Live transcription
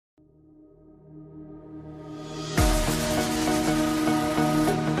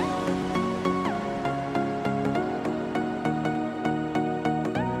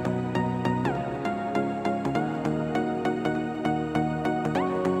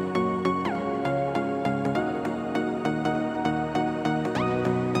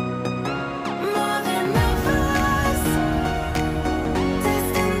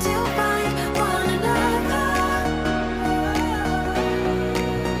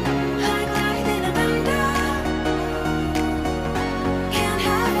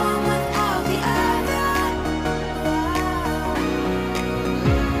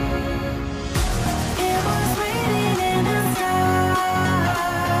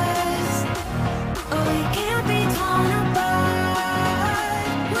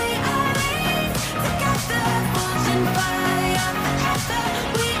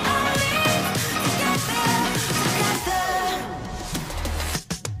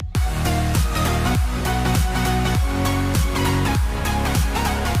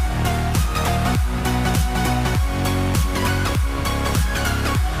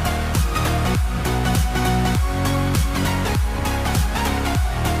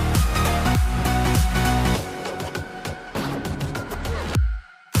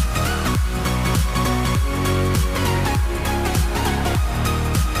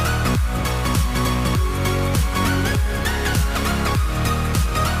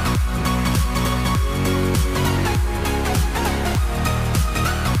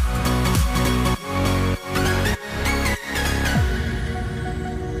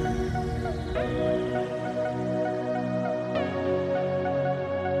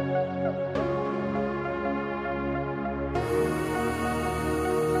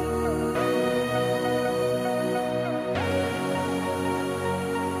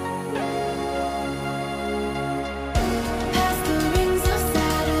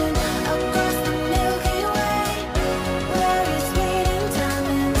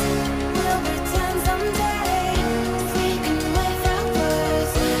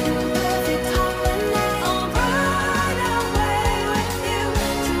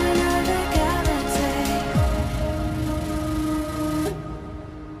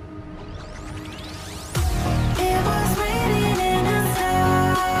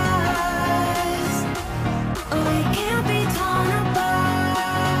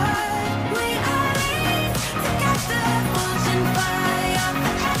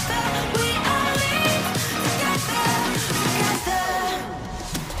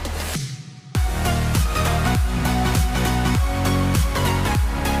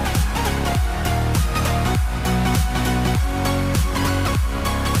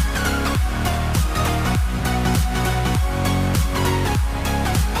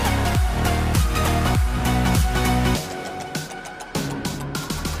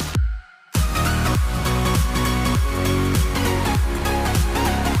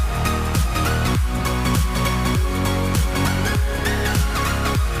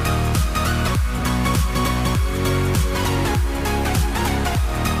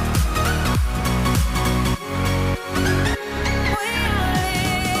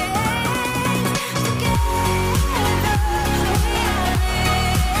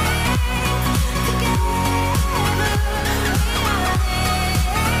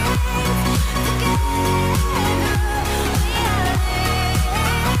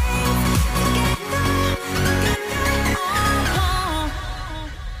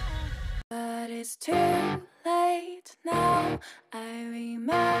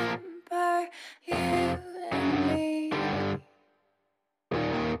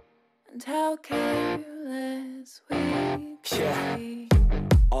how careless we could be.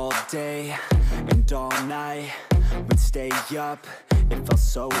 All day and all night, we'd stay up, it felt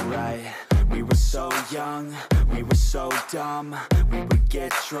so right. We were so young, we were so dumb. We would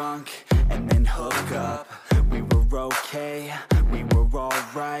get drunk and then hook up. We were okay, we were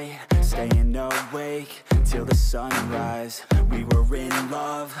alright, staying awake till the sunrise. We were in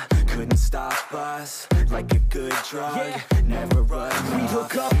love, couldn't stop us, like a good drug, never run off. We'd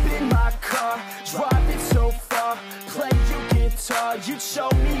hook up in my car, driving so far, play your guitar, you'd show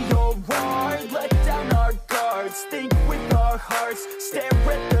me your art. Let down our guards, think with our hearts, stare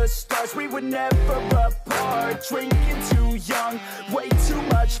at the stars, we were never apart. Drinking too young, way too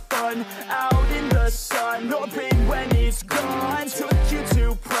much fun, out in the sun, open when it's gone. Took you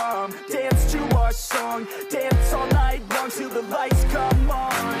to prom, dance to our song, dance all night long till the lights come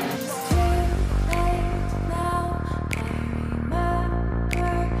on. It's too late now, I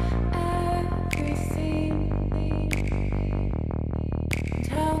remember everything. And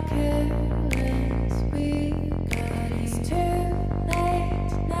how careless we got. It's too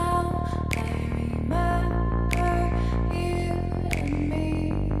late now, I remember you and me.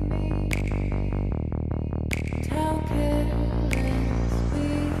 And how careless we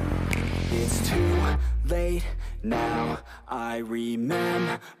got. It's too late now, I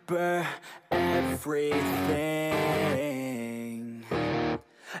remember everything.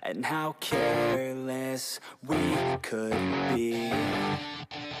 And how careless we could be.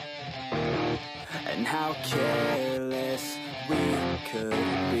 And how careless we could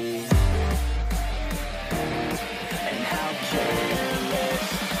be. And how careless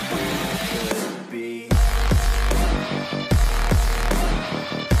we could be.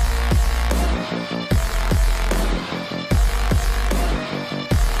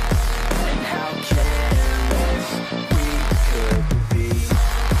 And how careless we could be. And how careless we could be.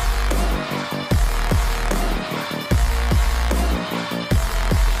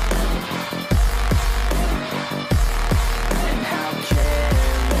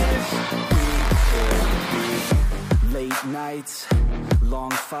 Late nights,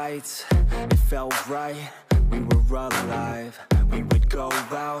 long fights, it felt right, we were alive. We would go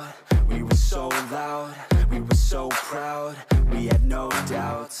out, we were so loud, we were so proud, we had no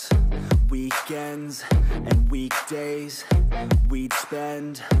doubts. Weekends and weekdays, we'd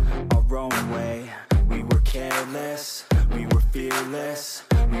spend our own way. We were careless, we were fearless,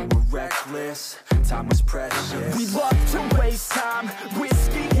 we were reckless, time was precious. We loved to waste time,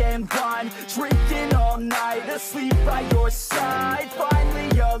 whiskey and wine, drinking all night, asleep by your side.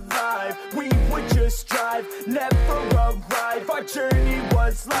 Finally alive, we would just drive, never arrive. Our journey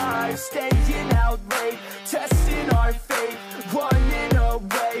was live, staying out late, testing our fate, running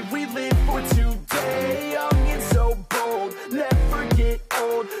away. We live for today, young and so bold, never get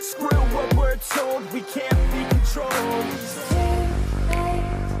old. Screw what we're told, we can't be controlled. It's too late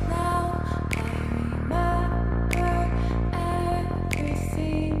now, I remember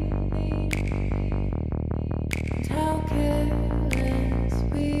everything. And how careless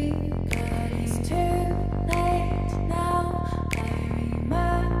we got. It's too late now, I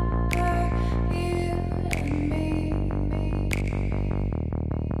remember you and me.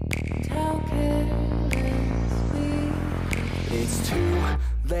 And how careless we got. It's too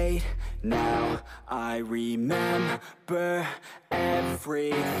late now, I remember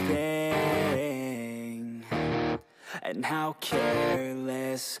everything. And how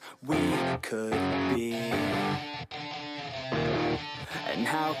careless we could be. And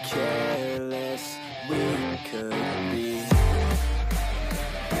how careless we could be.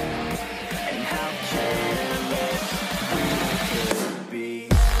 And how careless we could be.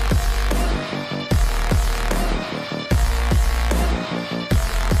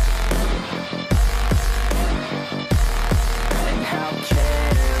 And how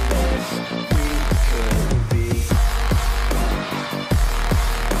careless we could be.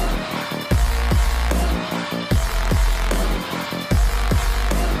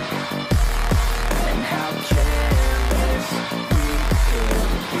 And how careless we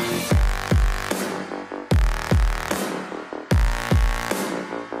could be.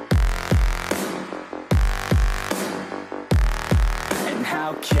 And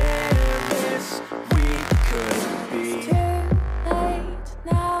how careless we could be. It's too late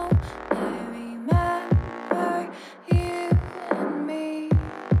now, I remember you and me.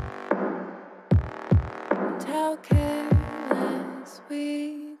 And how careless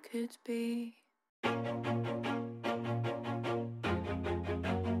we could be.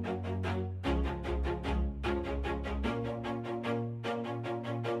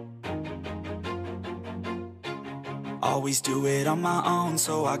 Always do it on my own,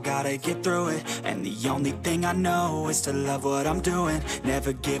 so I gotta get through it. And the only thing I know is to love what I'm doing.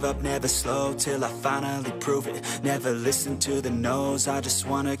 Never give up, never slow, till I finally prove it. Never listen to the no's, I just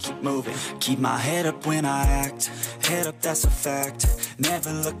wanna keep moving. Keep my head up when I act, head up, that's a fact.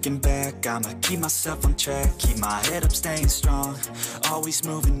 Never looking back, I'ma keep myself on track. Keep my head up, staying strong, always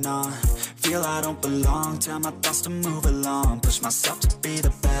moving on. Feel I don't belong, tell my thoughts to move along. Push myself to be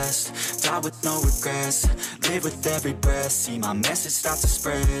the best, die with no regrets. Live with every breath, see my message start to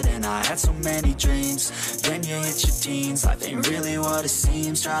spread. And I had so many dreams, then you hit your teens. Life ain't really what it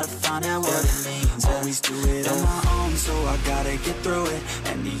seems, try to find out what it means. Always do it on my own, so I gotta get through it.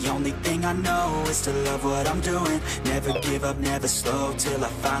 And the only thing I know is to love what I'm doing. Never give up, never slow, till I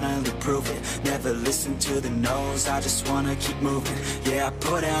finally prove it. Never listen to the no's, I just wanna keep moving. Yeah, I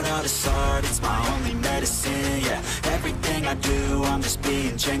put out all this art, it's my only medicine. Yeah, everything I do, I'm just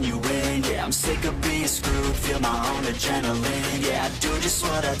being genuine. Yeah, I'm sick of being screwed, feel my own adrenaline. Yeah, I do just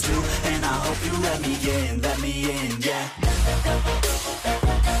what I do, and I hope you let me in, yeah.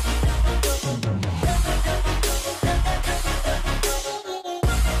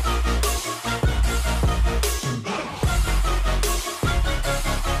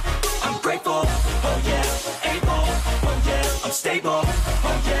 Stable,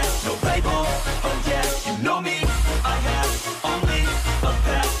 oh yeah, no label, oh yeah, you know me. I have only a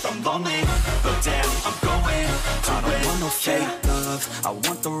path, I'm lonely, but damn, I'm going to I don't want no fake love, I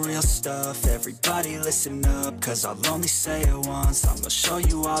want the real stuff. Everybody listen up, cause I'll only say it once. I'm gonna show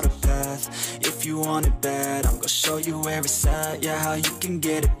you all the path, if you want it bad. I'm gonna show you where it's at, yeah, how you can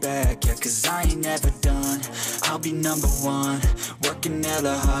get it back. Yeah, cause I ain't never done, I'll be number one. Working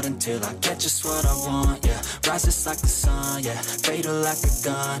hella hard until I get just what I want, yeah. Rises like the sun, yeah, fatal like a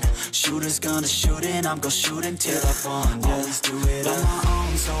gun. Shooter's gonna shoot and I'm gonna shoot until I fall, yeah. Always do it on my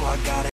own, so I gotta